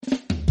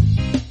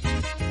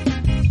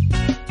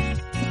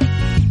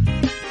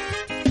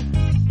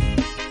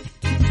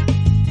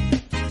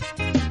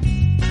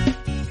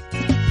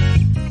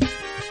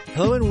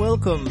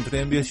welcome to the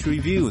MBS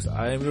Reviews.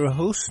 I am your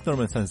host,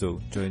 Norman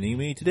Sanzo. Joining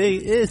me today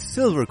is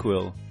Silver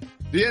Quill.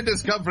 The end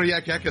has come for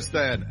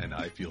Yakyakistan, and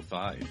I feel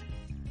fine.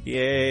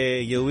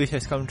 Yay, your wish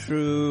has come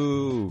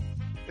true.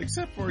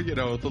 Except for,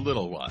 the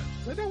little ones.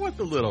 I don't want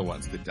the little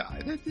ones to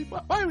die.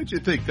 Why would you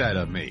think that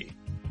of me?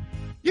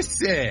 You're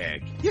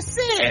sick.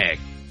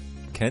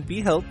 Can't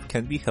be helped.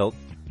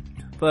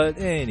 But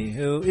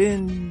anywho,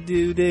 in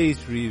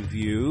today's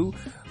review,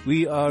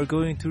 we are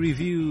going to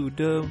review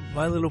the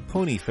My Little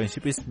Pony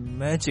Friendship is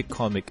Magic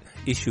comic,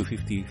 issue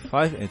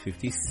 55 and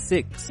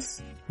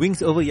 56,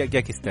 Wings Over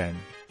Yakyakistan.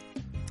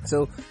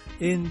 So,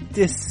 in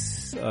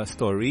this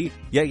story,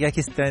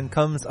 Yakyakistan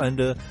comes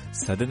under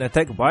sudden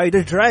attack by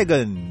the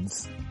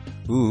dragons.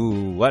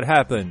 Ooh, what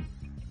happened?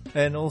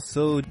 And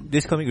also,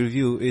 this comic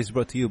review is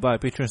brought to you by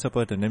Patreon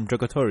supporter named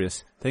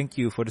Dragatorius. Thank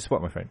you for the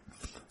support, my friend.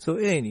 So,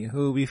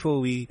 anywho, before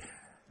we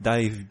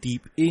dive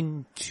deep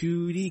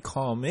into the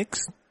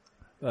comics,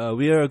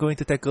 we are going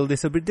to tackle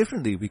this a bit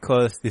differently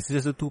because this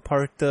is a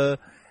two-parter,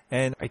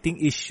 and I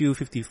think issue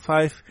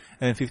 55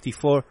 and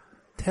 54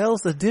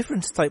 tells a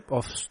different type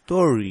of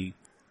story.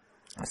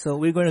 So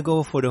we're going to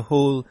go for the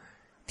whole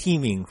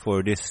teaming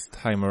for this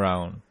time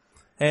around.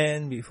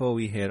 And before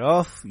we head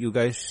off, you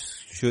guys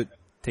should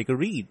take a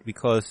read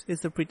because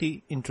it's a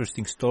pretty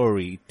interesting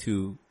story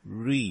to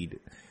read.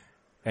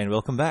 And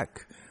welcome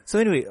back. So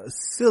anyway,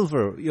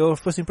 Silver, your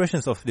first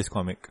impressions of this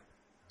comic?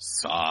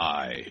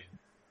 Sigh.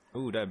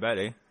 Ooh, that bad,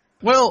 eh?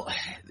 Well,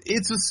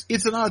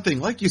 it's an odd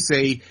thing. Like you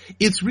say,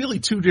 it's really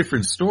two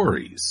different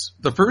stories.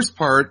 The first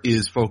part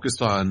is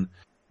focused on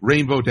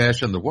Rainbow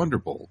Dash and the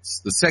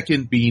Wonderbolts. The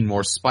second being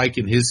more Spike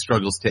and his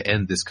struggles to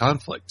end this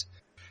conflict.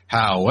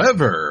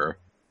 However,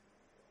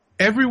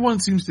 everyone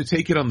seems to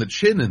take it on the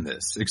chin in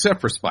this,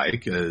 except for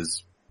Spike,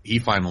 as he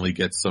finally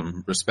gets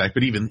some respect,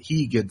 but even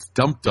he gets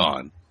dumped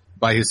on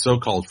by his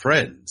so-called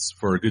friends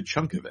for a good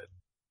chunk of it.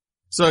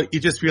 So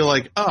you just feel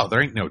like, oh,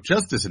 there ain't no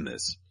justice in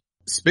this.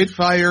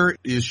 Spitfire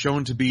is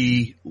shown to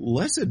be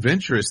less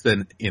adventurous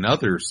than in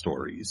other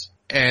stories.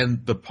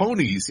 And the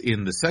ponies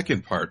in the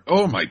second part,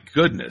 oh my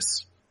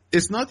goodness.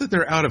 It's not that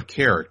they're out of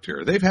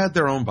character. They've had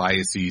their own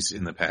biases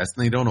in the past,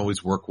 and they don't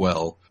always work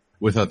well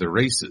with other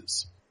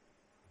races.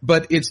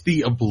 But it's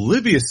the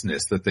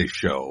obliviousness that they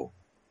show.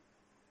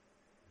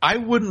 I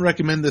wouldn't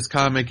recommend this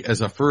comic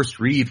as a first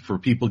read for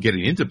people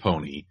getting into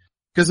Pony,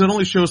 because it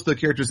only shows the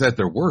characters at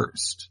their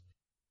worst.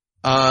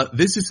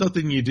 This is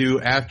something you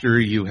do after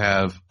you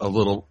have a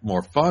little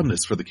more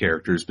fondness for the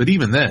characters, but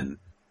even then,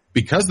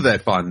 because of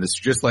that fondness,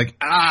 you're just like,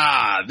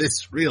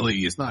 this really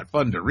is not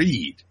fun to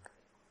read.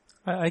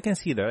 I can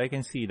see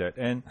that.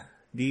 And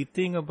the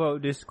thing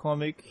about this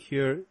comic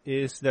here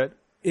is that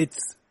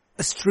it's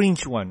a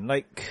strange one.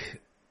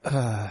 Like,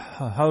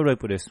 how do I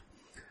put this?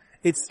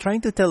 It's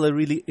trying to tell a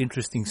really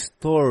interesting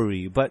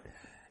story, but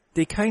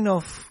they kind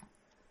of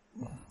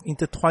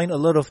intertwine a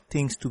lot of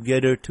things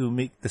together to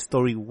make the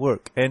story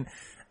work. And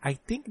I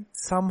think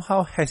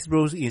somehow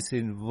Hasbro is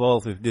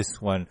involved with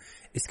this one.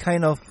 It's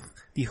kind of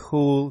the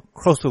whole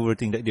crossover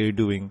thing that they're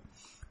doing.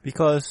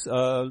 Because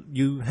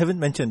you haven't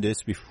mentioned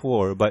this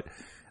before, but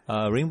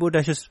Rainbow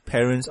Dash's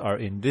parents are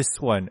in this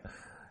one.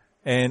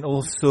 And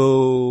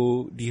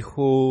also the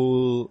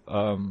whole,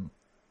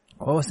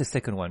 what was the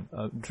second one?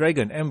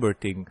 Dragon Ember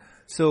thing.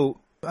 So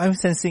I'm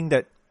sensing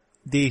that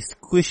they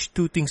squish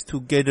two things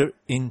together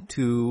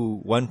into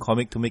one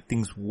comic to make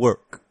things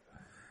work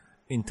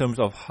in terms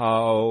of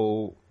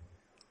how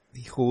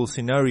the whole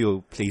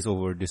scenario plays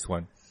over this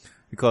one.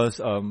 Because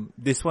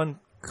this one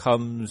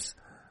comes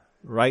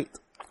right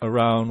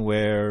around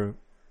where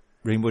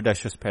Rainbow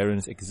Dash's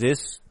parents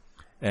exist,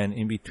 and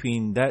in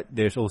between that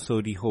there's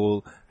also the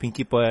whole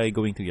Pinkie Pie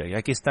going to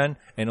Yakyakistan,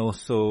 and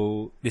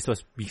also this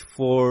was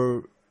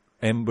before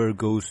Ember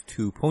goes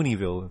to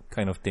Ponyville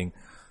kind of thing.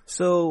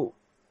 So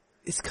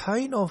it's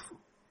kind of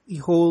the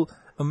whole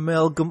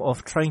amalgam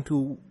of trying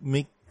to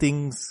make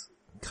things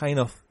kind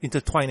of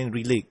intertwine and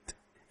relate.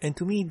 And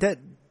to me, that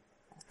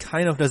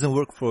kind of doesn't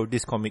work for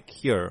this comic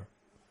here.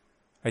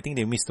 I think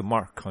they missed the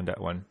mark on that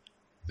one.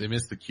 They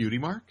missed the cutie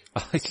mark?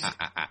 But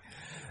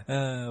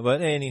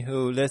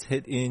anywho, let's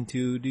head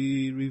into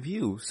the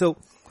review. So,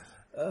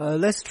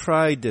 let's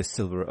try this,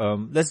 Silver.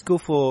 Let's go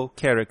for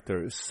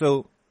characters.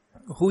 So,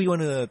 who you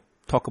want to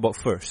talk about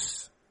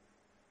first?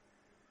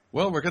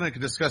 Well, we're going to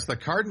discuss the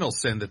cardinal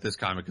sin that this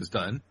comic has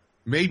done.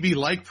 Maybe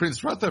like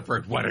Prince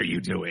Rutherford. What are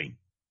you doing?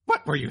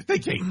 What were you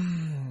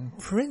thinking?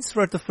 Prince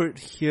Rutherford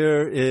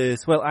here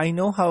is, well, I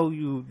know how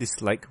you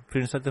dislike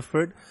Prince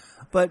Rutherford,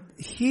 but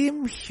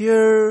him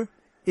here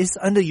is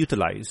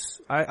underutilized.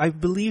 I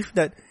believe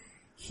that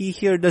he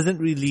here doesn't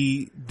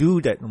really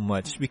do that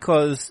much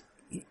because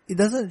it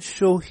doesn't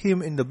show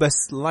him in the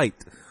best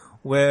light.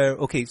 Where,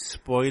 okay,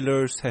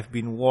 spoilers have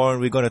been warned,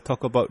 we're going to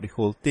talk about the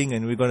whole thing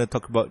and we're going to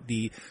talk about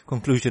the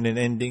conclusion and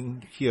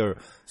ending here.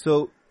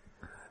 So,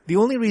 the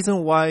only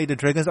reason why the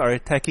dragons are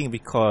attacking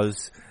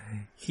because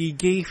he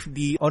gave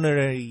the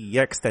honorary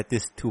yak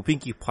status to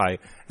Pinkie Pie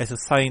as a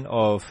sign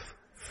of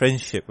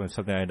friendship or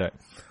something like that.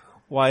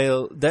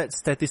 While that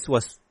status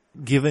was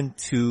given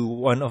to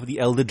one of the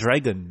elder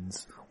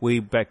dragons, way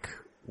back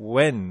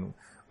when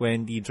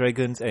the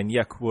dragons and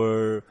Yak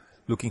were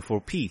looking for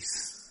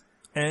peace.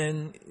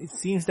 And it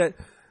seems that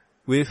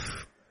with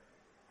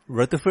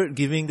Rutherford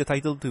giving the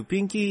title to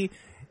Pinky,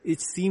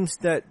 it seems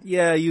that,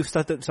 yeah, you've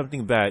started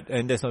something bad,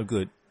 and that's not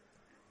good.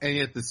 And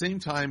at the same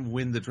time,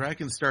 when the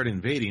dragons start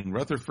invading,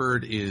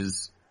 Rutherford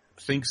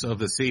thinks of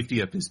the safety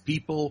of his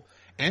people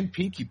and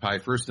Pinkie Pie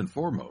first and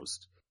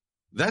foremost.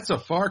 That's a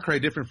far cry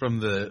different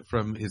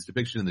from his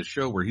depiction in the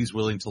show, where he's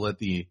willing to let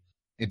the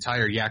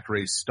entire Yak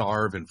race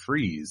starve and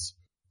freeze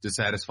to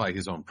satisfy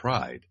his own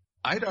pride.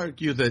 I'd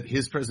argue that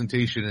his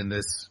presentation in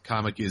this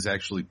comic is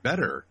actually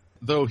better,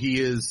 though he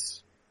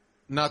is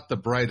not the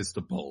brightest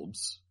of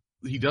bulbs.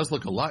 He does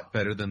look a lot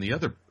better than the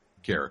other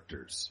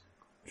characters.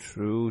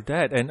 True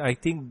that, and I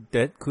think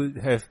that could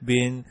have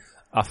been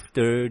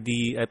after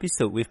the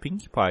episode with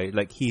Pinkie Pie.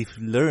 Like, he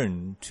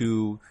learned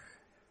to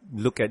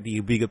look at the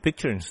bigger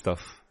picture and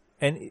stuff.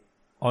 And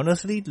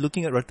honestly,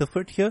 looking at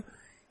Rutherford here,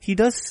 he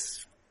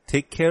does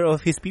take care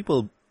of his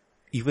people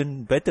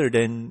even better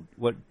than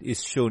what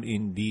is shown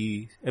in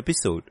the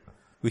episode,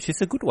 which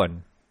is a good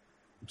one.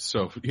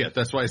 So, yeah,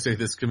 that's why I say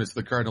this commits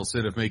the cardinal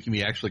sin of making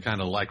me actually kind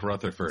of like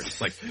Rutherford.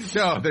 It's like,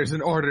 no, there's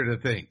an order to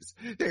things.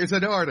 There's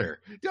an order.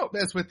 Don't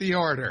mess with the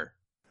order.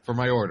 For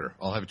my order,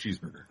 I'll have a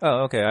cheeseburger.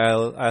 Oh, okay.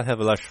 I'll have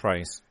a large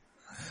fries.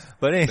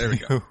 But anywho, there we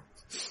go.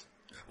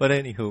 But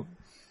anywho,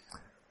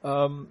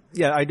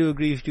 yeah, I do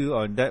agree with you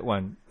on that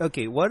one.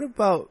 Okay, what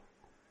about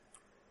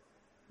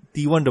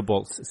the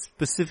Wonderbolts,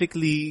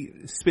 specifically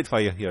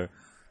Spitfire here?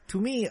 To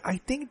me, I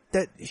think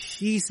that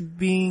she's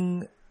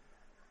being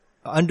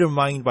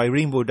undermined by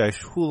Rainbow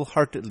Dash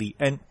wholeheartedly.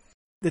 And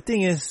the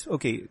thing is,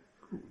 okay,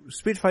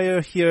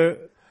 Spitfire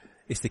here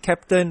is the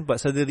captain,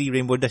 but suddenly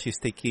Rainbow Dash is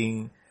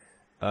taking,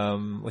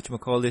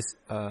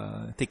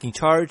 taking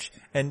charge,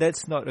 and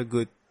that's not a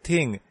good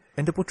thing.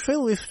 And the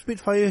portrayal with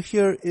Spitfire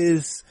here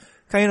is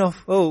kind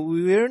of,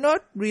 we're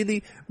not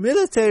really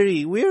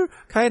military, we're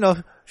kind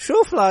of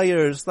show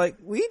flyers, like,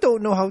 we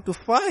don't know how to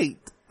fight.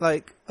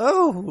 Like, the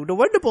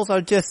Wonderbolts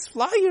are just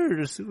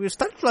flyers, we're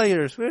stunt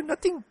flyers, we're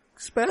nothing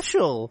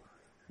special.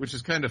 Which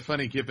is kind of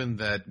funny given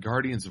that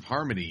Guardians of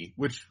Harmony,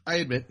 which I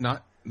admit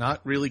not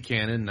really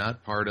canon,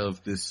 not part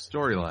of this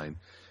storyline,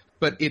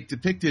 but it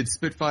depicted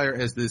Spitfire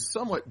as this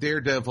somewhat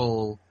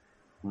daredevil,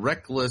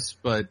 reckless,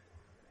 but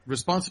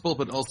responsible,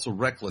 but also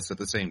reckless at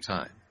the same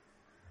time.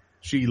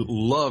 She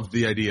loved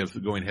the idea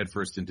of going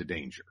headfirst into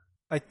danger.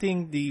 I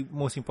think the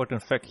most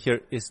important fact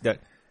here is that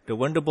the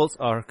Wonderbolts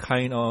are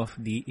kind of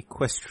the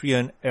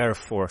equestrian air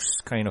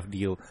force kind of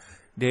deal.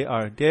 They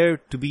are there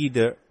to be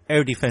the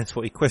air defense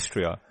for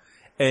Equestria.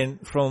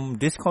 And from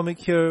this comic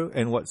here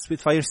and what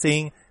Spitfire's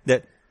saying,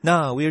 that,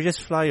 we're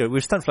just we're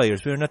stunt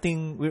flyers, we're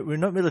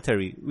not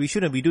military, we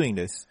shouldn't be doing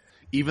this.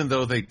 Even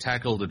though they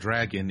tackled a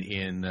dragon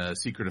in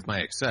Secret of My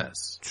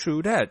Excess.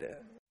 True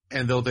that.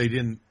 And though they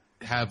didn't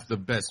have the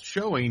best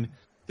showing,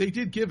 they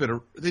did give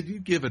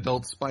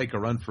Adult Spike a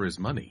run for his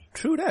money.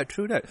 True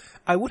that.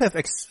 I would have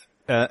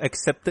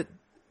accepted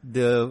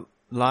the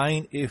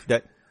line if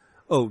that,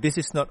 this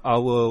is not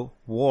our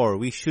war,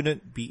 we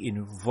shouldn't be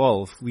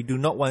involved. We do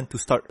not want to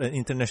start an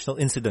international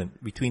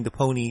incident between the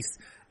ponies,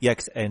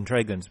 yaks, and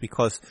dragons,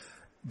 because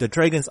the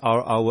dragons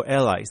are our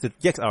allies, the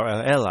yaks are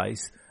our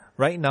allies.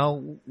 Right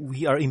now,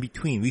 we are in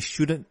between. We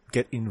shouldn't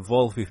get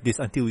involved with this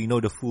until we know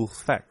the full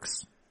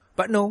facts.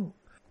 But no,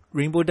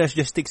 Rainbow Dash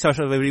just takes charge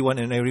of everyone,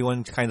 and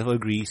everyone kind of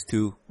agrees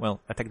to,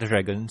 attack the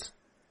dragons.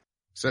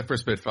 Except for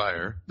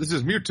Spitfire. This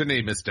is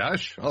mutiny, Miss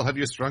Dash. I'll have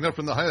you strung up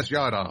from the highest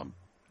yardarm.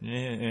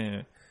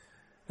 Yeah.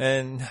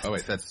 And oh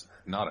wait, that's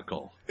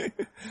nautical.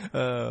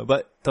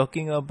 But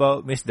talking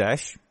about Miss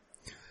Dash,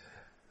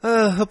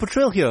 her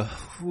portrayal here,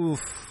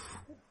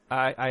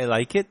 I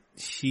like it.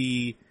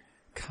 She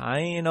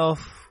kind of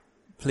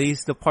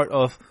plays the part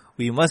of,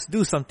 we must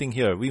do something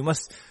here. We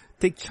must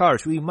take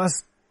charge. We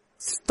must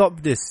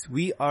stop this.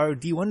 We are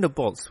the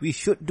Wonderbolts. We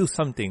should do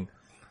something.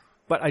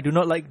 But I do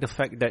not like the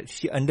fact that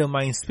she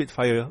undermines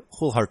Spitfire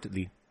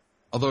wholeheartedly.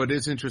 Although it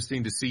is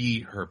interesting to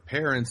see her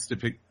parents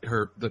depict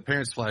the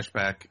parents'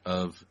 flashback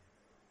of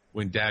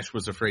when Dash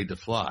was afraid to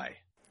fly.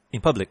 In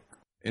public.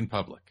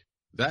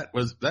 That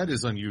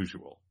is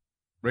unusual.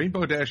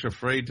 Rainbow Dash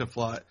afraid to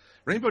fly.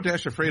 Rainbow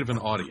Dash afraid of an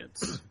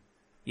audience.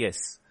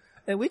 Yes.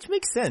 And which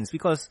makes sense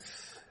because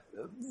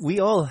we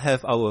all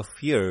have our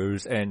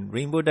fears, and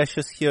Rainbow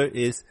Dash's here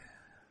is,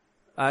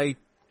 I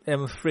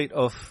am afraid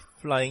of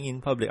flying in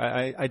public.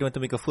 I don't want to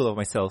make a fool of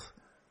myself.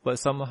 But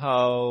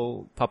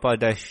somehow Papa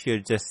Dash here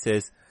just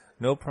says,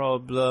 no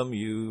problem,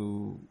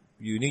 you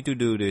need to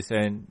do this,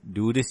 and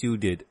do this you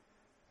did.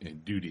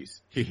 And do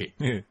this.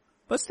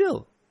 But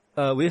still,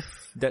 with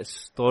that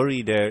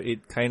story there,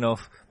 it kind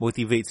of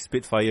motivates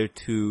Spitfire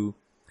to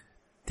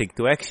take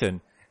to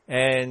action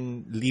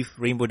and leave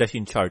Rainbow Dash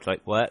in charge.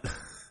 Like, what?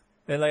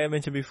 And like I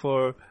mentioned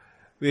before,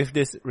 with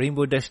this,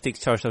 Rainbow Dash takes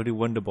charge of the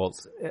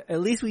Wonderbolts.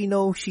 At least we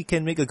know she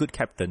can make a good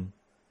captain.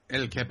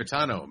 El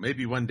Capitano.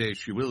 Maybe one day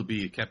she will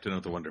be captain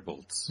of the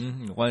Wonderbolts.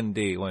 Mm-hmm. One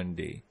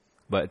day.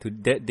 But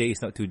that day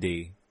is not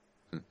today.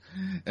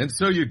 And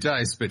so you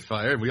die,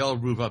 Spitfire, and we all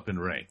move up in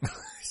rank.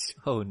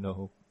 Oh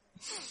no.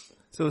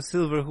 So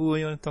Silver, who are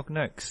you going to talk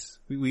next?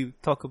 We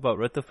talk about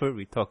Rutherford,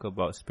 we talk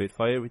about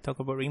Spitfire, we talk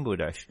about Rainbow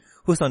Dash.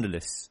 Who's on the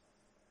list?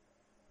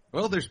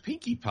 Well, there's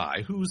Pinkie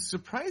Pie, who's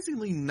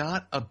surprisingly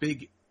not a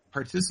big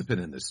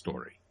participant in this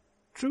story.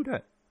 True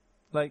that.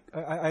 Like,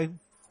 I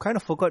kind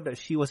of forgot that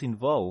she was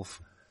involved.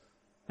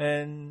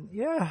 And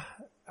yeah,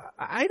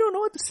 I don't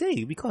know what to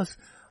say, because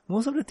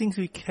most of the things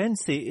we can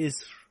say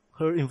is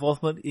her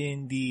involvement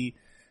in the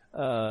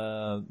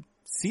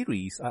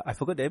series. I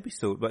forgot the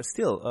episode, but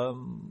still,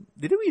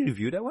 didn't we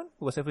review that one?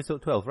 It was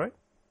episode 12, right?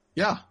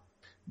 Yeah.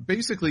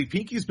 Basically,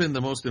 Pinkie's been the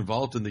most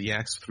involved in the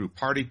Yaks through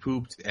party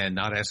pooped and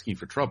not asking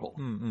for trouble.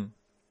 Mm-hmm.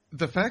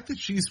 The fact that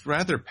she's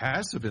rather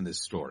passive in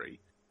this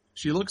story,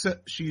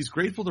 she's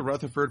grateful to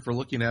Rutherford for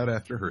looking out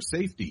after her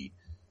safety,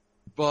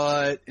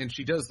 and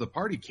she does the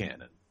party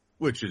cannon,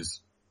 which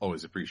is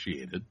always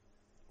appreciated.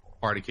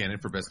 Party cannon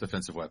for best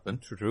defensive weapon.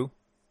 True.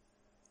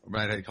 Or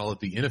might I call it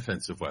the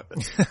inoffensive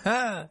weapon?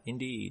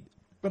 Indeed.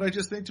 But I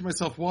just think to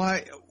myself,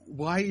 why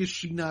is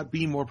she not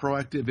being more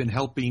proactive in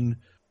helping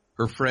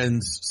her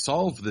friends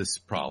solve this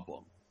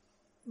problem?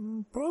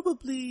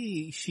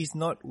 Probably she's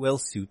not well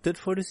suited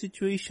for the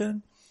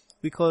situation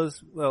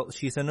because, well,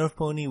 she's a Nerf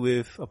pony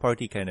with a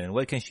party cannon.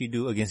 What can she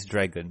do against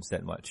dragons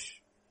that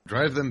much?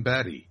 Drive them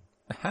batty.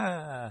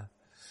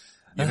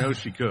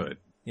 She could.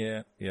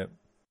 Yeah.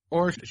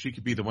 Or she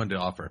could be the one to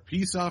offer a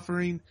peace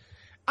offering.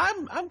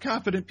 I'm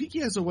confident Pinkie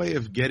has a way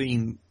of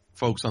getting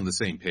folks on the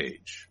same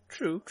page.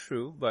 True,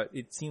 but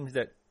it seems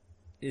that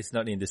it's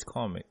not in this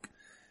comic.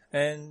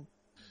 And,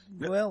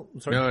 well,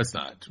 sorry. No, it's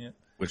not. Yeah.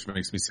 Which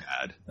makes me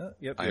sad.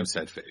 I am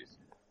sad-faced.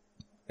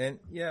 And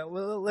yeah,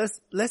 well,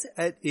 let's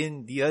add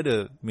in the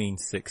other main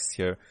six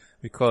here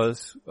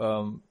because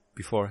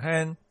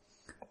beforehand,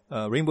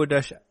 Rainbow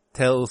Dash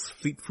tells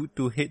Fleetfoot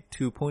to head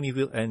to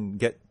Ponyville and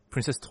get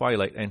Princess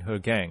Twilight and her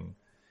gang,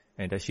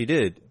 and that she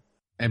did.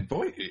 And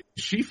boy,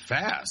 she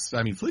fast.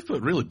 I mean,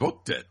 Fleetfoot really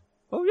booked it.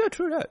 Oh yeah,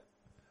 true that.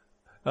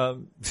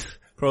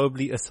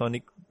 Probably a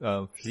Sonic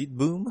Fleet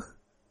Boom.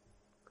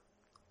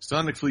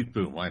 Sonic Fleet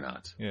Boom, why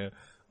not? Yeah.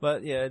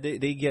 But yeah,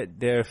 they get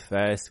there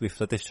fast with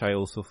Fluttershy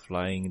also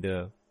flying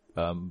the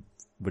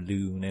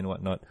balloon and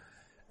whatnot.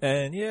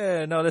 And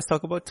yeah, now let's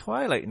talk about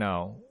Twilight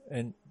now.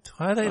 And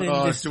Twilight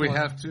in this do we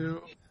have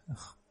to?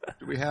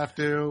 Do we have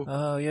to?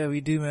 Oh yeah, we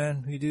do,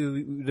 man. We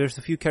do. There's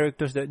a few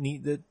characters that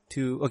need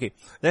to. Okay,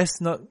 let's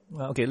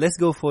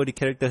go for the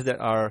characters that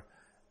are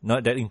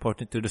not that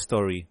important to the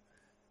story.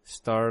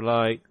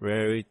 Starlight,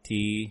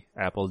 Rarity,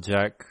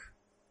 Applejack,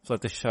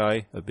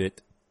 Fluttershy, a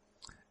bit.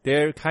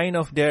 They're kind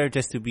of there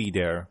just to be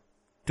there,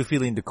 to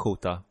fill in the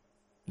quota.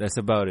 That's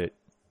about it.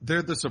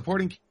 They're the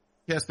supporting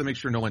cast to make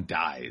sure no one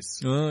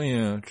dies. Oh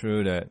yeah,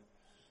 true that.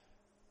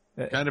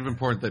 Kind of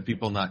important that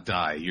people not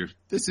die.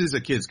 This is a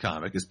kid's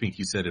comic, as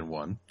Pinkie said in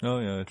one. Oh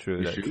yeah,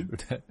 true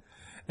that.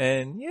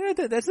 And yeah,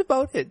 that's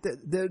about it.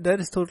 That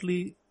is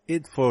totally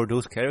it for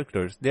those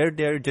characters. They're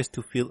there just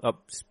to fill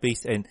up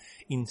space and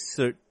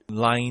insert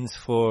lines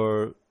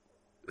for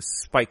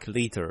Spike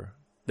later.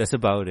 That's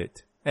about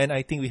it. And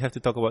I think we have to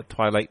talk about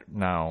Twilight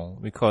now,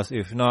 because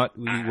if not,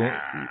 we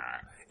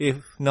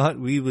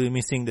will be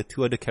missing the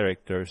two other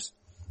characters.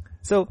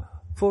 So,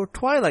 for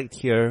Twilight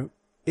here,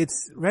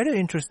 it's rather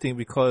interesting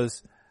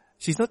because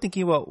she's not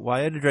thinking about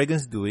why are the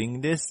dragons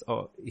doing this,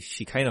 or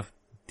she kind of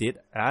did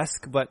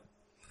ask, but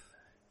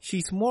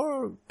she's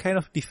more kind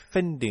of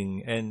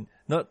defending and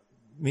not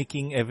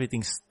making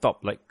everything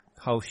stop like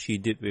how she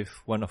did with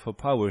one of her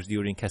powers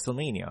during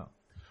Castlemania.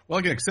 Well,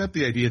 I can accept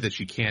the idea that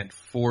she can't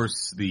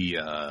force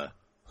the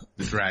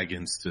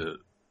dragons to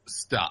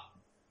stop,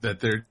 that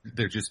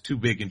they're just too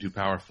big and too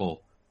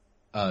powerful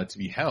to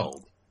be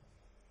held.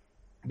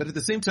 But at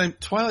the same time,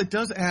 Twilight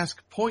does ask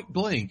point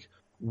blank,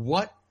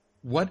 what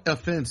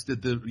offense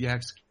did the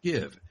Yaks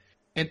give?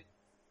 And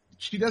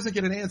she doesn't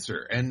get an answer.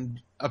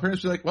 And apparently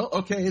she's like, well,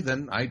 okay,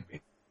 then I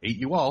hate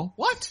you all.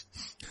 What?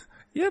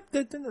 Yep,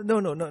 no,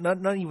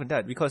 not even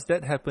that, because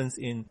that happens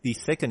in the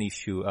second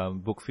issue,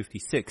 book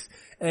 56.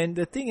 And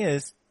the thing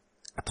is,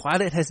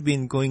 Twilight has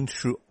been going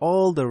through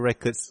all the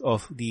records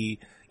of the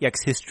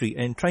Yaks history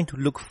and trying to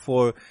look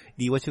for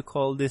the,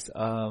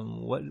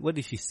 what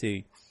did she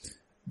say?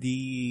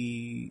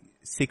 The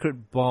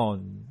sacred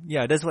bond.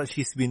 Yeah, that's what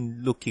she's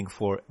been looking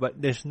for,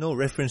 but there's no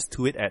reference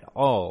to it at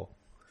all.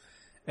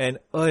 And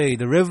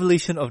the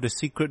revelation of the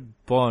secret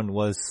bond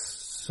was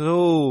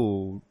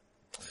so...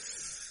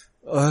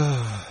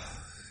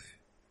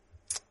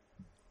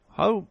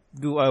 how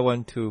do I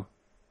want to...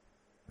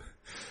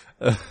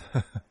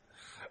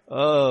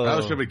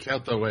 How should we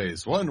count the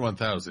ways? 1,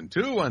 1,000,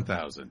 2,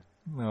 1,000.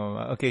 No,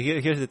 okay,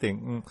 here's the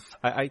thing.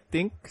 I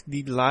think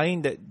the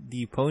line that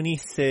the pony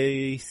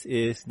says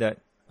is that,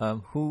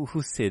 who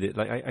said it?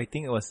 Like, I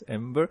think it was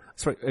Ember.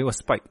 Sorry, it was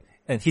Spike.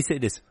 And he said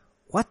this,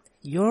 what?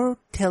 You're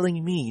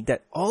telling me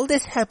that all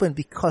this happened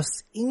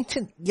because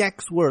ancient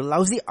Yaks were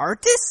lousy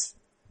artists?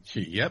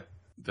 Yep.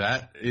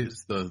 That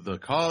is the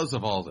cause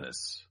of all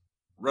this.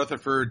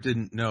 Rutherford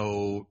didn't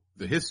know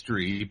the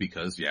history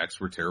because Yaks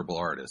were terrible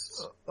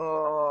artists.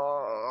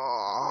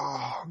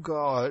 Oh,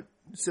 God.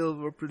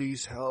 Silver,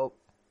 please help.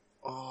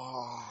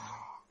 Oh.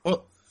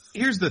 Well,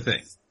 here's the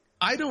thing.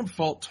 I don't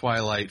fault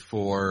Twilight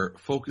for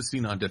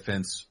focusing on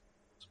defense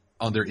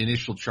on their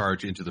initial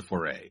charge into the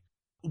foray.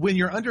 When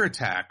you're under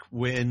attack,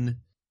 when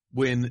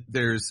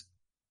there's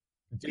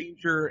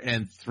danger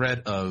and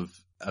threat of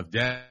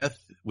death,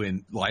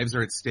 when lives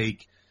are at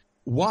stake,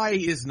 why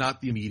is not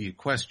the immediate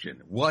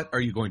question. What are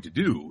you going to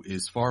do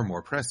is far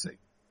more pressing.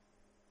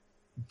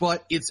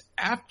 But it's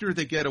after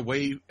they get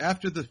away,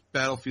 after the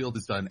battlefield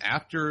is done,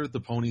 after the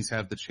ponies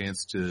have the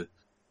chance to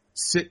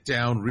sit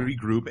down,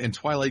 regroup, and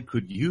Twilight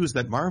could use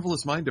that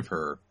marvelous mind of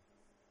her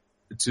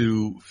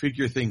to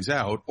figure things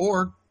out,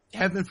 or,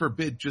 heaven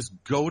forbid, just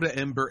go to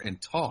Ember and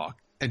talk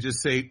and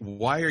just say,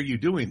 why are you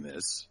doing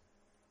this?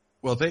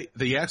 Well, the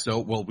Yaks know,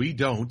 well, we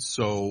don't,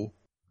 so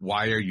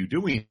why are you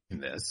doing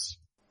this?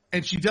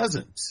 And she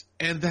doesn't.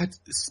 And that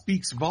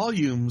speaks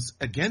volumes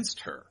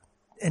against her.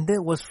 And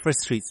that what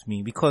frustrates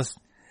me, because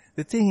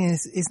the thing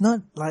is, it's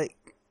not like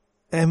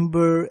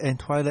Ember and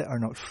Twilight are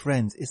not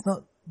friends. It's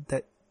not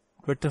that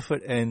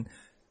Rutherford and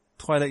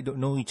Twilight don't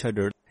know each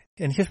other.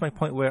 And here's my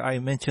point where I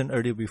mentioned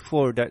earlier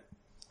before that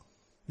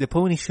the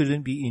pony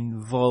shouldn't be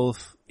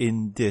involved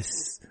in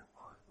this.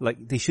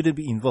 Like, they shouldn't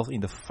be involved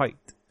in the fight.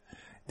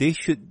 They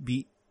should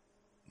be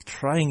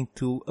trying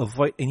to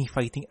avoid any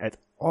fighting at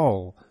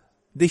all.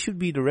 They should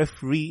be the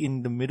referee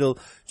in the middle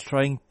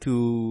trying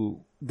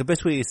to... The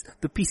best way is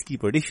the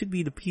peacekeeper. They should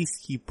be the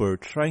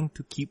peacekeeper trying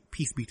to keep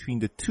peace between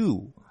the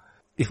two.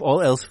 If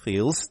all else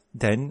fails,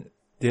 then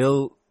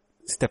they'll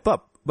step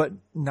up. But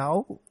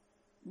now,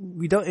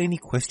 without any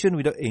question,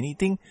 without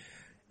anything,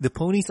 the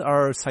ponies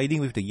are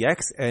siding with the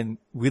Yaks and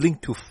willing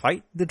to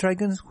fight the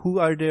dragons, who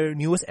are their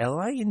newest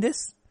ally in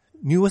this.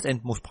 Newest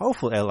and most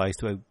powerful allies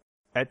to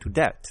add to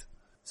that.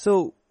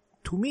 So,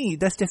 to me,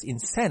 that's just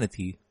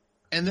insanity.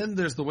 And then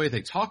there's the way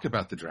they talk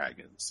about the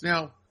dragons.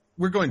 Now,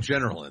 we're going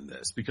general in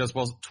this, because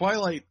while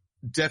Twilight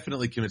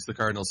definitely commits the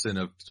cardinal sin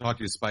of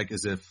talking to Spike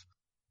as if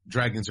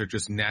dragons are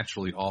just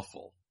naturally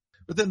awful.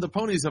 But then the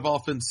ponies have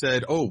often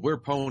said, oh, we're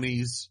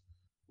ponies.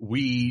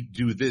 We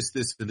do this,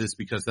 this, and this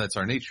because that's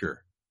our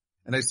nature.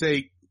 And I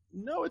say,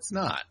 no, it's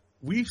not.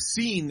 We've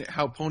seen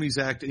how ponies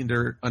act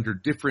under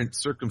different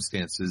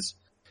circumstances,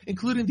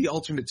 including the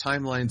alternate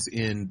timelines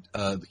in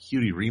the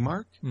Cutie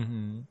Remark.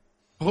 Mm-hmm.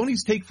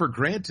 Ponies take for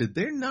granted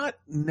they're not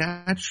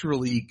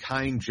naturally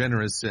kind,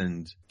 generous,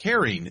 and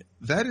caring.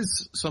 That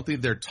is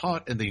something they're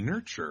taught and they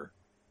nurture.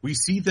 We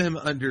see them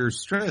under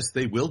stress.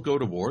 They will go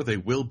to war. They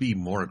will be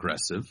more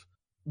aggressive.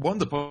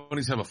 The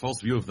ponies have a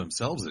false view of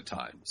themselves at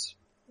times.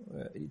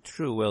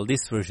 True. Well,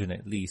 this version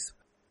at least.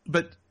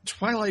 But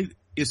Twilight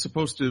is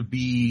supposed to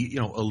be,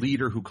 a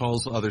leader who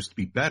calls others to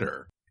be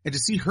better. And to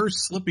see her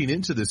slipping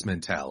into this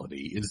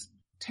mentality is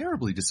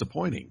terribly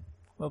disappointing.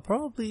 Well,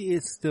 probably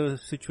it's the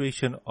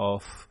situation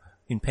of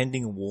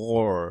impending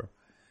war.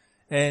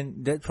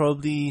 And that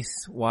probably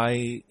is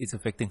why it's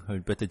affecting her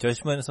better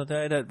judgment or something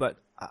like that. But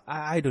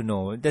I don't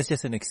know. That's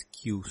just an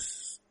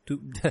excuse.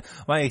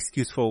 My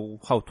excuse for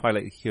how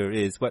Twilight here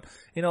is. But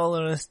in all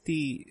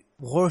honesty,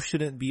 war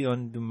shouldn't be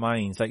on the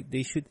minds. Like,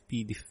 they should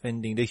be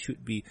defending. They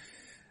should be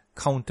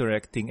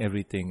counteracting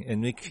everything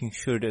and making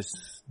sure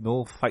there's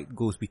no fight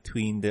goes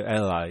between the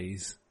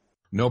allies.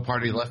 No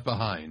party left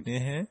behind.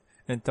 Uh-huh.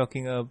 And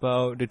talking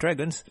about the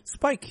dragons,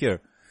 Spike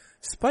here.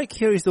 Spike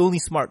here is the only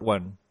smart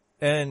one.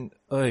 And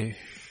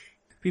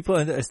people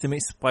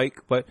underestimate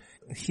Spike, but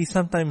he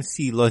sometimes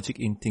see logic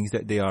in things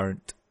that they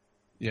aren't.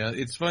 Yeah,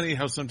 it's funny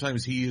how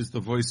sometimes he is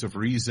the voice of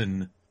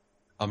reason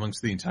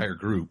amongst the entire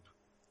group,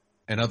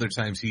 and other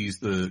times he's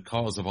the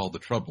cause of all the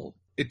trouble.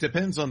 It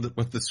depends on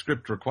what the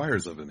script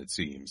requires of him, it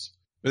seems.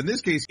 But in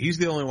this case, he's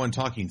the only one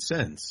talking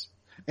sense,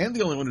 and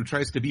the only one who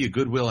tries to be a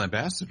goodwill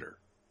ambassador.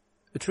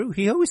 True,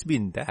 he always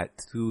been that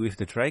with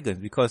the dragons,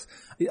 because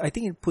I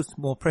think it puts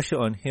more pressure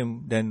on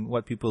him than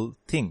what people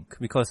think,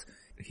 because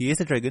he is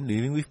a dragon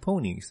living with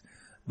ponies.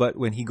 But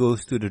when he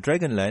goes to the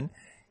Dragonland,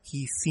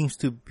 he seems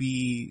to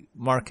be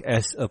marked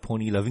as a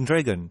pony-loving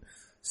dragon.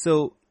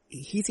 So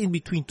he's in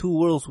between two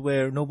worlds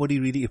where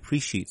nobody really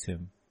appreciates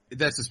him.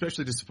 That's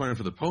especially disappointing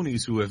for the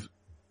ponies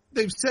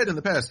they've said in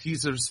the past,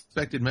 he's a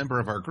respected member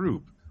of our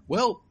group.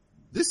 Well,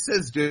 this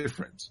says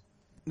different.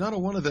 Not a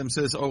one of them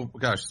says, oh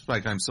gosh,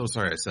 Spike, I'm so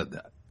sorry I said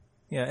that.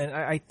 Yeah, and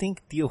I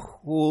think the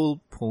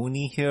whole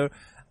pony here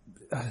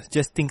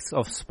just thinks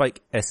of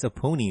Spike as a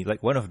pony,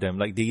 like one of them.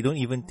 Like, they don't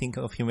even think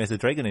of him as a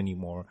dragon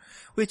anymore,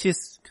 which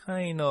is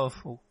kind of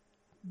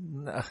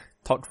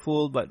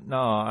thoughtful, but no,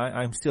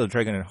 I'm still a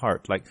dragon at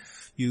heart. Like,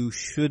 you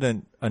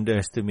shouldn't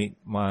underestimate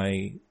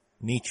my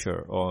nature,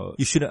 or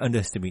you shouldn't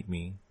underestimate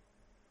me.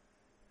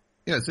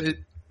 Yes,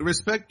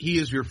 respect, he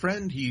is your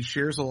friend, he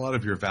shares a lot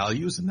of your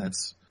values, and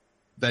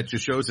that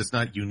just shows it's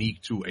not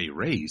unique to a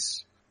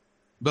race.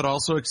 But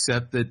also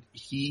accept that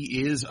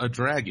he is a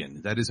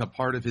dragon. That is a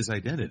part of his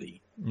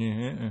identity.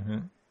 Mm-hmm, mm-hmm.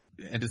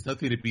 And it's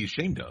nothing to be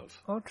ashamed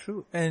of. Oh,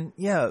 true. And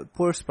yeah,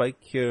 poor Spike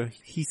here,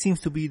 he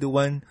seems to be the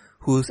one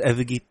who's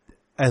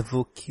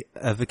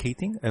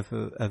advocating.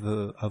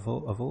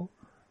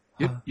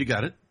 Yep, you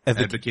got it.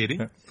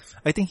 Advocating.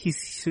 I think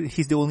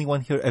he's the only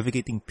one here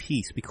advocating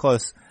peace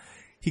because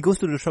he goes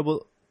to the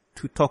trouble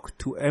to talk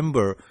to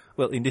Ember.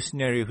 Well, in this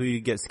scenario,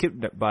 he gets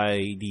kidnapped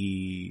by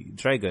the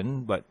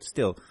dragon, but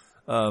still,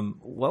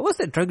 what was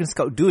that dragon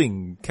scout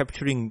doing?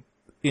 Capturing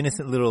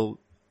innocent little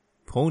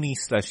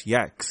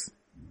ponies/yaks.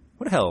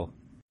 What the hell?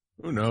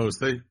 Who knows?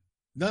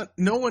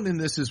 No one in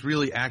this is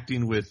really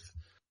acting with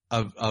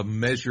a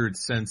measured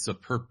sense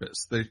of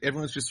purpose.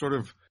 Everyone's just sort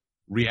of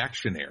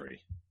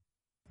reactionary.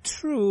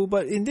 True,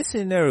 but in this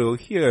scenario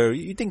here,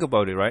 you think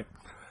about it, right?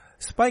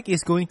 Spike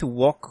is going to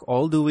walk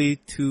all the way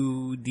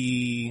to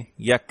the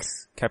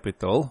Yak's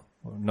capital.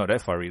 Not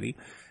that far, really.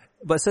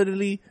 But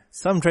suddenly,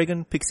 some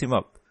dragon picks him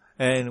up.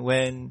 And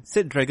when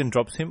said dragon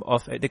drops him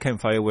off at the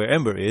campfire where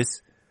Ember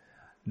is,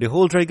 the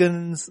whole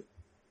dragons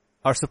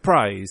are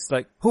surprised.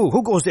 Like,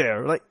 who goes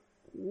there? Like,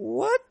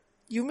 what?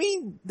 You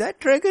mean that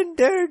dragon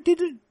there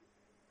didn't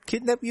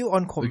kidnap you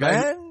on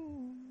command?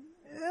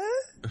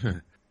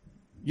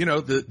 You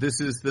know,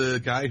 this is the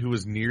guy who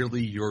was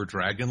nearly your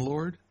dragon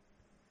lord?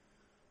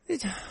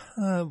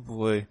 Oh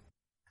boy.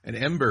 And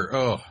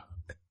Ember,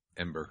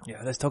 Ember.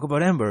 Yeah, let's talk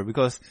about Ember,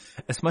 because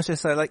as much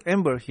as I like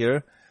Ember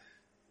here,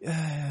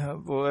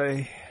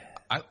 boy.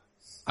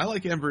 I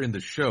like Ember in the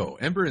show.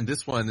 Ember in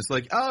this one is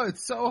like,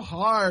 it's so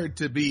hard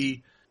to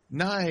be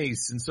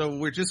nice, and so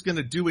we're just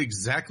gonna do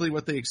exactly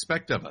what they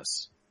expect of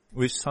us.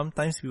 Which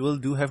sometimes people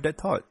do have that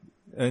thought,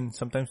 and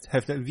sometimes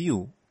have that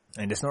view,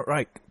 and that's not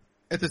right.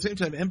 At the same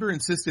time, Ember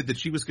insisted that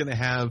she was going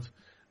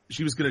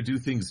to do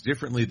things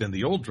differently than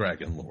the old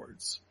Dragon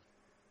Lords.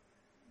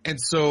 And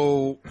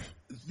so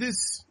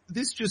this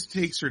just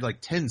takes her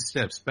like 10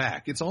 steps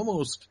back. It's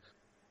almost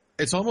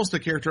a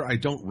character I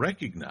don't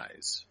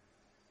recognize.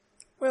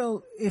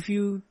 Well, if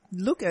you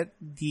look at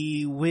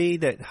the way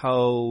that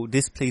how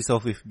this plays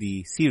off with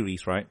the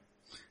series, right?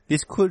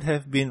 This could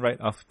have been right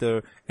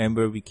after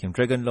Ember became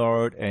Dragon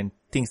Lord and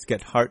things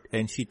get hard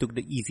and she took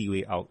the easy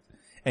way out.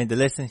 And the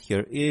lesson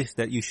here is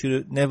that you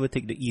should never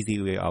take the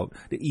easy way out.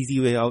 The easy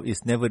way out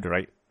is never the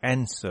right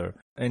answer.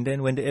 And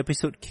then when the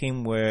episode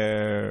came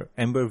where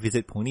Ember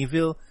visit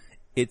Ponyville,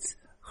 it's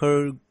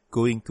her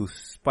going to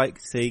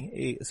Spike saying,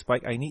 "Hey,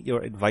 Spike, I need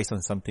your advice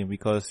on something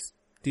because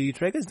the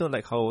dragons don't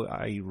like how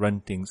I run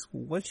things.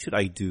 What should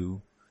I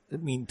do?" I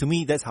mean, to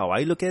me, that's how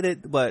I look at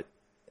it, but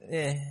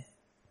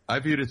I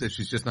viewed it that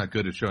she's just not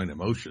good at showing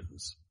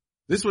emotions.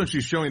 This one,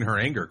 she's showing her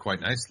anger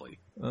quite nicely.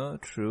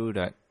 True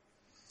that.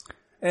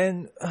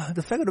 And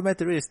the fact of the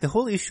matter is, the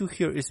whole issue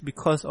here is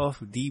because of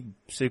the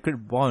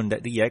sacred bond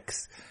that the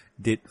Yaks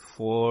did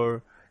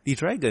for the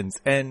dragons.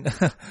 And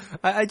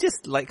I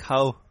just like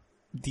how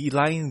the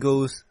line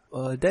goes,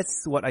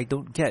 that's what I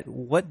don't get.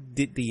 What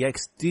did the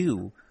Yaks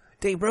do?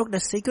 They broke the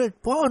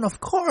sacred bond, of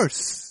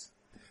course.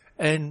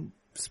 And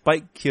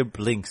Spike here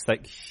blinks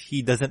like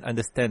he doesn't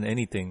understand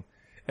anything.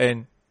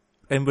 And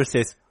Ember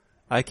says,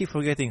 I keep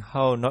forgetting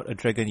how not a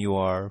dragon you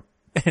are.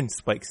 And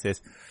Spike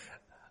says,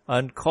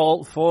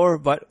 uncalled for,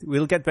 but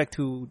we'll get back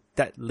to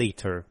that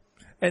later.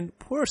 And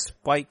poor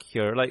Spike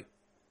here, like,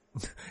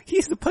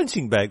 he's the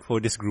punching bag for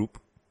this group.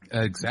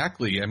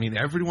 Exactly. I mean,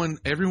 everyone,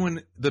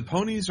 the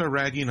ponies are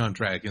ragging on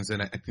dragons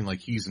and acting like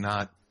he's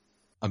not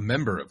a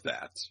member of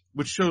that,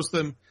 which shows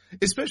them,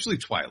 especially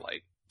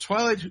Twilight.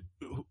 Twilight,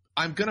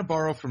 I'm gonna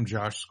borrow from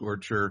Josh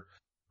Scorcher,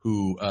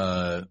 who,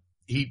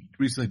 he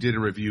recently did a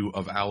review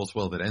of Owl's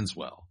Well That Ends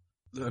Well.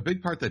 A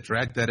big part that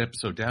dragged that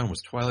episode down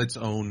was Twilight's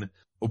own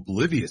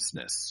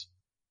obliviousness.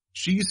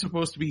 She's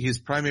supposed to be his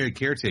primary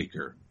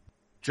caretaker.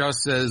 Josh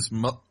says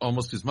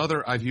almost his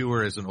mother. I view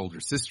her as an older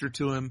sister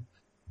to him.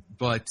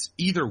 But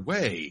either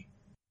way,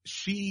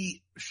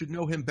 she should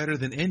know him better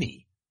than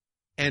any.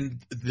 And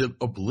the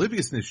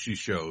obliviousness she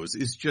shows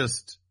is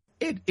just,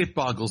 it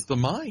boggles the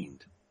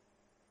mind.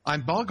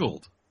 I'm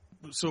boggled.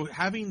 So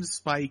having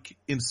Spike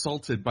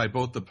insulted by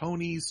both the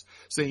ponies,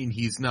 saying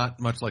he's not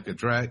much like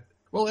a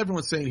well,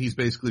 everyone's saying he's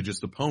basically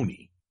just a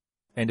pony.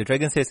 And the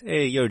dragon says,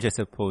 hey, you're just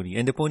a pony.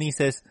 And the pony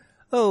says,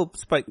 oh,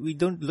 Spike, we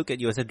don't look at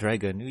you as a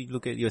dragon. We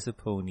look at you as a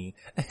pony.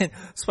 And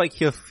Spike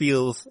here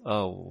feels,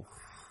 oh,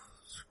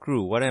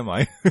 screw, what am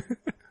I?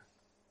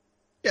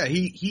 Yeah,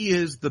 he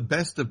is the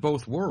best of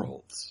both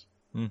worlds.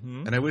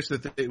 Mm-hmm. And I wish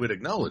that they would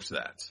acknowledge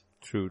that.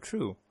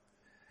 True.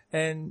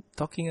 And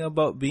talking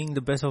about being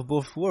the best of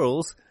both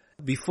worlds,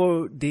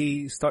 before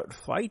they start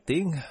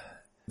fighting,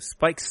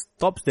 Spike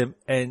stops them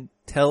and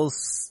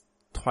tells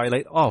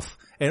Twilight off.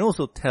 And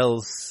also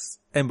tells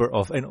Ember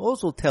off. And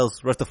also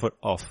tells Rutherford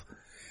off.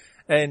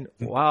 And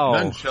wow.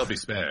 None shall be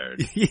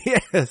spared.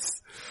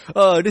 Yes.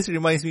 Oh, this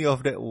reminds me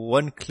of that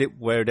one clip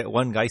where that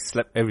one guy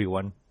slapped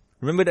everyone.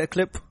 Remember that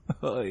clip?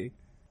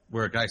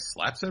 Where a guy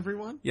slaps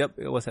everyone? Yep,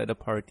 it was at a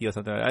party or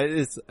something.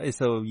 It's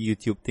a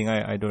YouTube thing.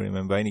 I don't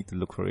remember. I need to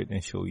look for it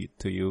and show it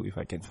to you if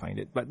I can find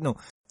it. But no,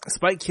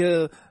 Spike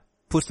here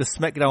puts the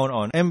smackdown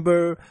on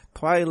Ember,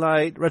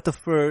 Twilight,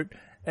 Rutherford,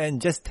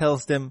 and just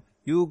tells them,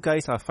 you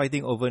guys are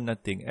fighting over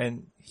nothing.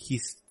 And he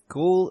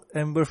scolds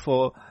Ember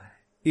for,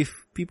 if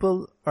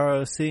people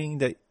are saying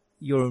that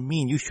you're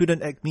mean. You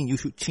shouldn't act mean. You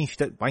should change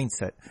that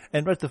mindset.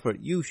 And Rutherford,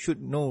 you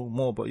should know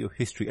more about your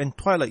history. And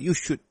Twilight, you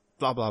should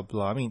blah, blah,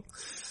 blah. I mean...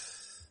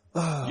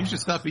 you should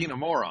stop being a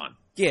moron.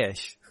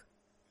 Yes.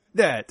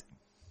 That.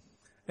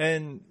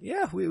 And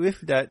yeah,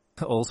 with that,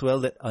 all's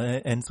well that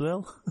ends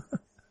well.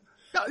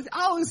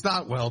 All is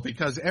not well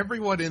because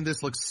everyone in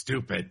this looks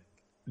stupid.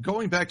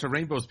 Going back to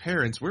Rainbow's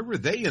parents, where were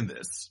they in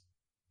this?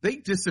 They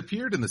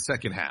disappeared in the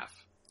second half.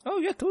 Oh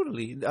yeah,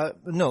 totally.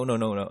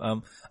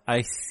 No.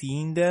 I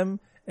seen them,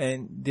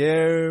 and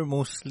they're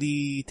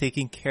mostly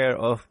taking care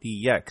of the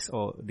yaks,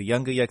 or the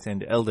younger yaks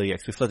and the elder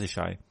yaks with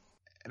Fluttershy.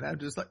 And I'm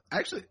just like,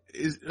 actually,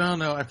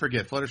 I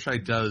forget.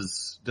 Fluttershy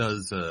does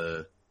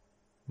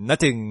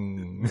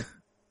nothing.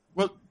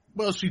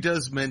 Well, she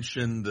does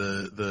mention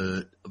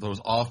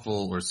those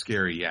awful or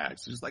scary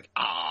yaks. She's like,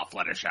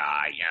 Fluttershy,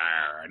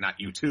 yar, not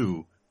you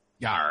too,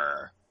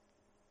 yar.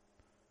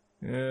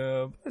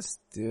 Yeah, but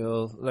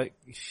still, like,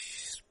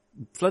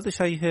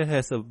 Fluttershy here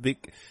has a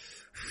big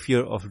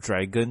fear of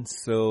dragons,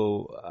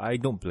 so I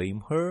don't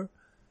blame her.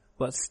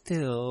 But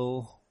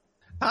still,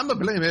 I'm gonna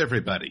blame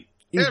everybody.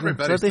 Even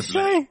Everybody's to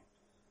blame.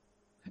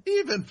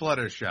 Even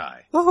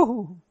Fluttershy.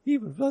 Oh,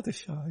 even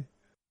Fluttershy.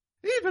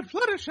 Even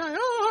Fluttershy.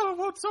 Oh,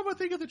 won't someone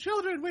think of the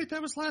children? Wait,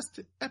 that was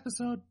last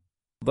episode.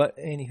 But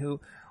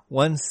anywho,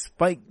 once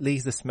Spike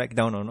lays the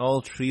smackdown on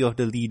all three of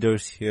the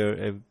leaders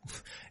here,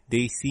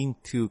 they seem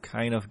to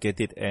kind of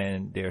get it,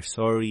 and they're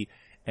sorry,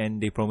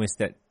 and they promise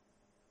that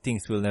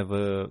things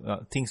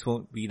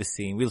won't be the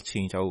same. We'll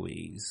change our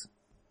ways.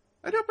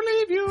 I don't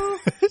believe you.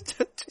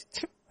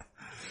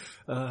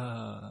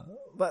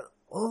 But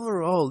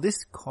overall,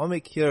 this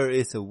comic here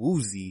is a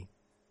woozy.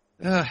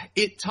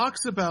 It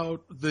talks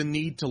about the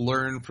need to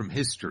learn from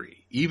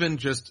history. Even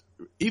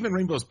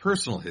Rainbow's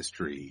personal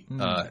history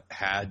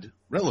had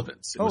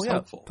relevance. It was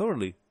helpful.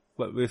 Totally.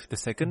 But with the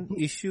second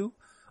issue,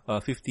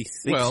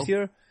 56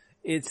 here,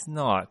 it's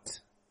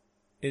not.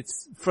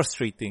 It's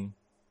frustrating.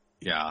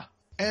 Yeah.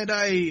 And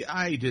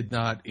I did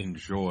not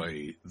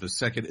enjoy the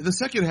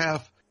second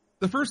half.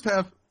 The first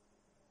half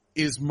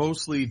is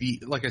mostly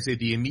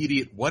the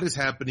immediate, what is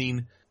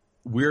happening?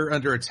 We're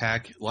under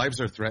attack.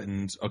 Lives are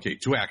threatened. Okay,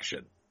 to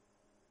action.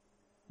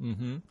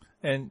 Mm-hmm.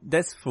 And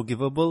that's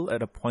forgivable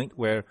at a point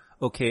where,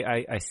 okay,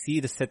 I see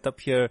the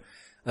setup here.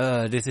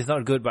 This is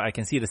not good, but I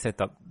can see the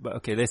setup. But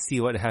okay, let's see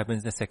what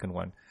happens in the second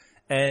one.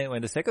 And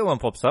when the second one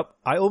pops up,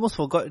 I almost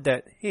forgot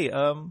that, hey,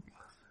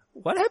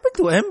 what happened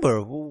to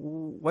Amber?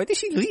 Why did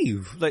she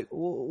leave? Like,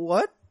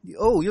 what?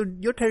 Oh,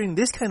 you're telling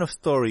this kind of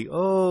story.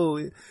 Oh,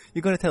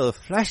 you're gonna tell a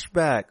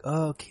flashback.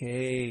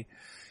 Okay.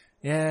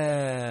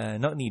 Yeah,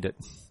 not needed.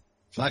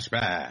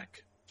 Flashback.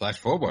 Flash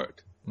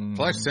forward.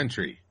 Flash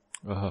Sentry.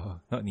 Oh,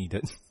 not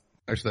needed.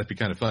 Actually, that'd be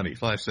kind of funny.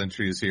 Flash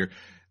Sentry is here.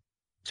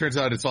 Turns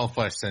out it's all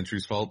Flash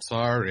Sentry's fault.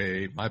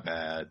 Sorry, my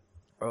bad.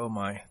 Oh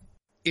my.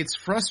 It's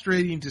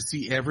frustrating to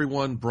see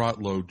everyone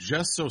brought low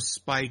just so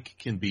Spike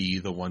can be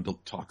the one to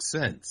talk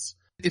sense.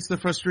 It's the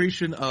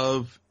frustration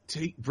of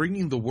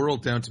bringing the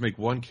world down to make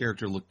one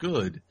character look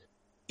good.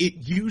 It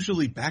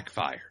usually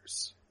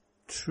backfires.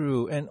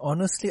 True, and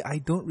honestly, I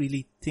don't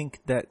really think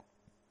that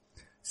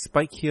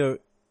Spike here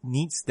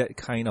needs that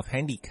kind of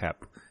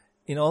handicap.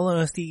 In all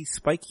honesty,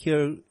 Spike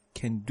here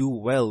can do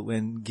well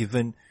when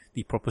given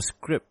the proper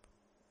script.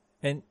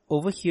 And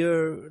over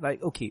here,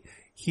 like, okay,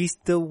 he's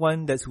the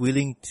one that's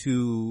willing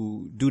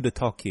to do the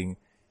talking.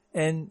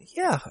 And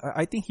yeah,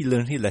 I think he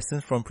learned his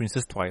lessons from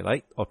Princess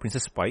Twilight or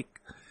Princess Spike.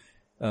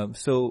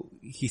 So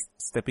he's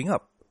stepping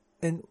up.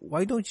 And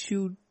why don't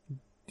you,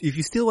 if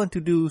you still want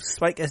to do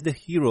Spike as the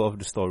hero of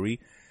the story,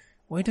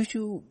 why don't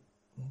you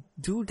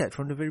do that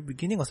from the very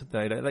beginning or something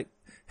like that? Like,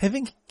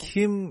 having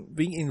him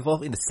being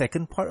involved in the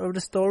second part of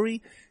the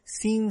story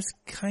seems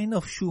kind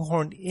of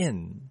shoehorned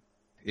in.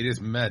 It is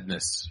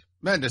madness.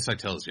 Madness, I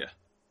tells you.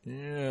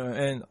 Yeah,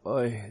 and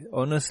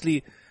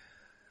honestly,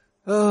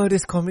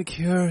 this comic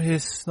here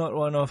is not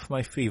one of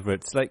my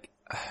favorites. Like,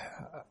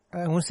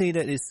 I won't say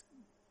that it's,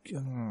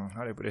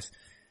 how do I put this?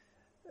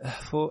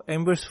 For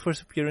Amber's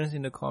first appearance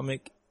in the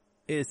comic,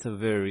 it's a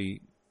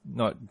very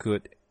not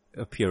good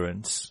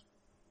appearance.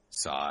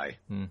 Sigh.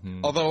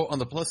 Mm-hmm. Although, on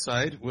the plus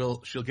side,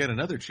 she'll get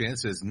another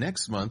chance, as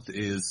next month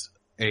is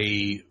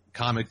a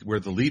comic where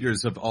the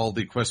leaders of all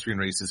the equestrian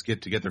races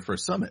get together for a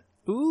summit.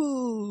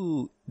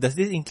 Ooh, does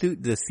this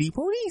include the sea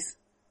ponies?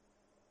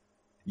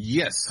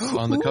 Yes,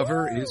 on the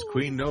cover is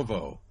Queen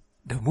Novo.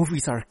 The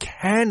movies are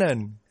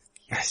canon.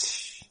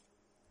 Yes.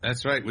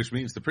 That's right, which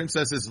means the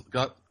princesses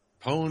got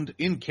pwned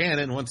in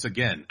canon once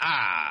again.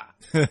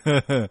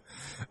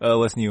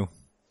 What's new?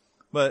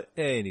 But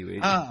anyway.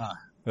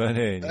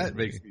 That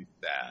makes me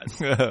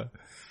sad.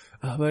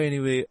 But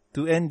anyway,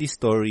 to end the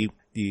story,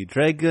 the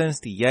dragons,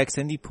 the yaks,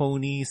 and the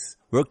ponies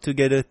work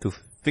together to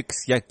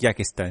fix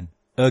Yakyakistan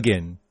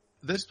again.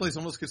 This place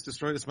almost gets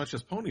destroyed as much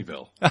as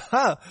Ponyville.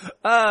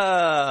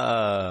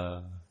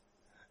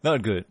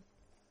 Not good.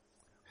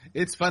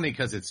 It's funny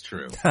because it's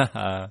true.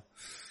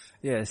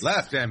 Yes.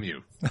 Laugh, damn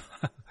you.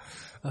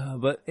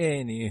 But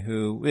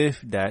anywho,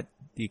 with that,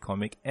 the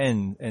comic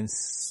ends, and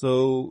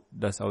so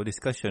does our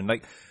discussion.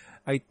 Like,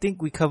 I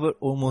think we covered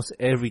almost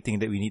everything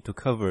that we need to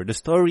cover. The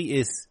story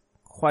is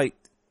quite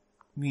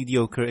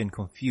mediocre and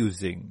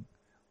confusing.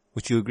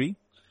 Would you agree?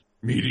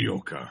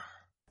 Mediocre.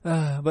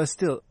 But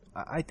still,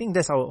 I think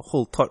that's our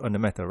whole thought on the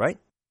matter, right?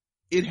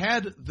 It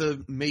had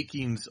the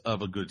makings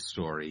of a good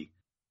story,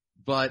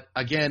 but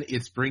again,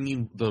 it's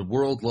bringing the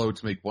world low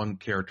to make one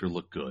character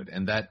look good,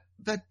 and that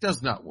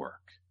does not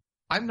work.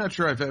 I'm not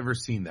sure I've ever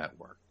seen that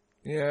work.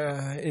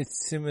 Yeah,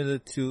 it's similar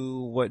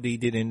to what they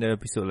did in the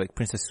episode, like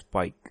Princess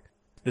Spike.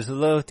 There's a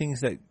lot of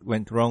things that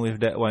went wrong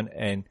with that one,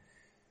 and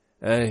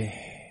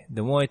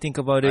the more I think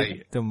about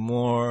it, the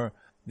more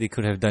they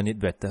could have done it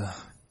better.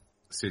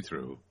 C'est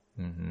true.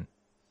 Mm-hmm.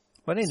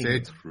 But anyway.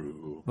 C'est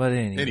true. But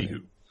anyway.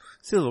 Anywho.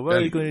 Silver, what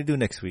are you going to do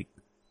next week?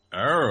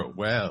 Oh,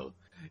 well,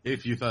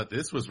 if you thought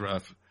this was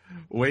rough,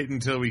 wait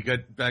until we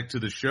get back to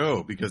the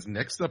show, because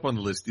next up on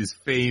the list is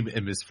Fame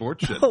and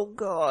Misfortune. Oh,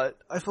 God,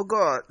 I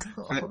forgot.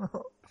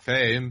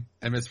 Fame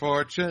and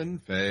Misfortune,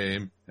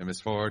 Fame and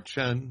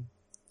Misfortune.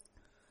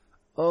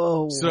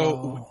 Oh, So,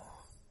 wow.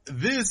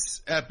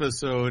 This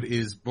episode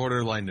is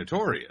borderline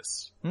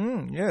notorious.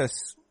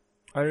 Yes,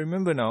 I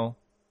remember now.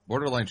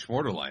 Borderline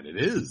schmorderline, it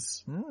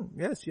is.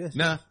 Yes.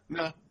 Nah.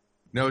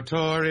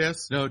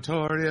 Notorious.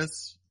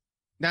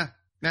 Nah.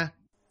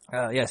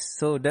 Yes,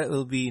 so that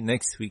will be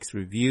next week's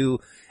review,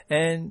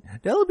 and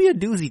that will be a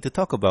doozy to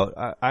talk about.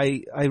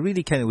 I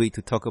really can't wait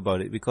to talk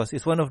about it, because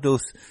it's one of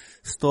those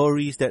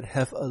stories that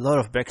have a lot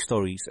of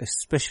backstories,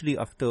 especially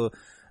after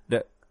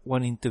that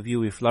one interview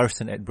with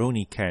Larson at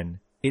BronyCan.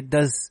 It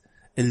does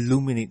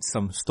illuminate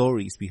some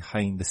stories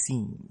behind the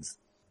scenes.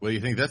 Well, you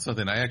think that's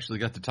something? I actually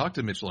got to talk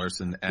to Mitch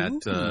Larson at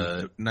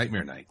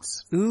Nightmare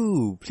Nights.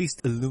 Ooh, please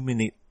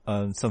illuminate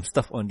some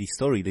stuff on the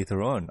story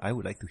later on. I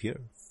would like to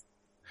hear.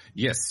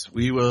 Yes,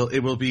 we will. It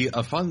will be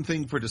a fun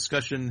thing for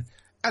discussion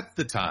at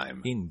the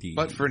time. Indeed.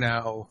 But for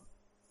now,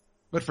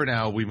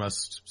 we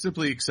must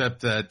simply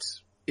accept that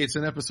it's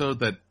an episode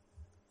that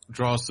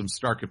draws some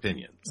stark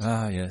opinions.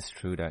 Ah, yes,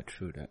 true that.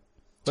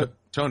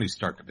 Tony's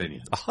stark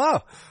opinions.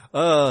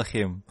 Aha!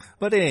 Him.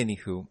 But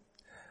anywho,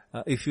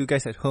 if you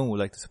guys at home would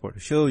like to support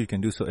the show, you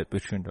can do so at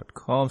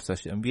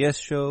patreon.com/MBS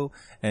show.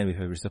 And with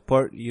every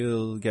support,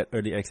 you'll get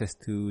early access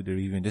to the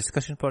review and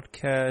discussion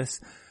podcast,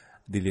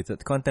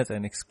 deleted content,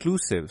 and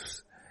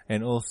exclusives.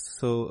 And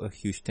also a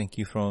huge thank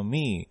you from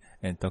me.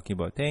 And talking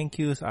about thank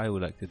yous, I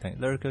would like to thank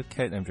Lurker,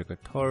 Cat,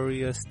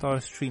 Amdragatoria,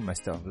 Starstream,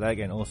 myself,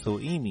 Lag, and also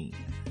Amy.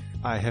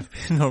 I have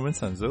been Norman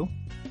Sanzo.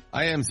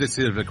 I am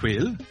Cecil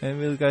Vaquil. And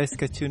we'll guys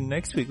catch you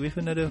next week with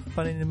another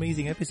fun and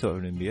amazing episode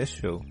of the MBS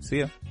show. See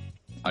ya.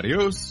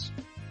 Adios.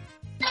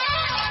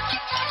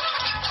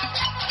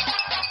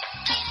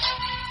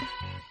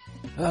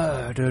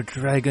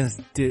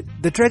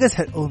 The dragons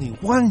had only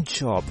one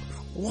job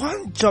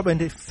and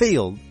they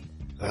failed.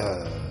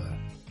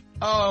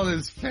 All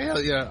is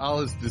failure,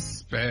 all is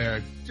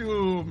despair,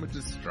 doom,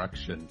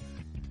 destruction.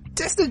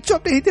 That's the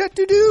job they had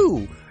to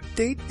do.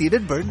 They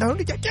didn't burn down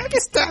the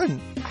Yakyakistan.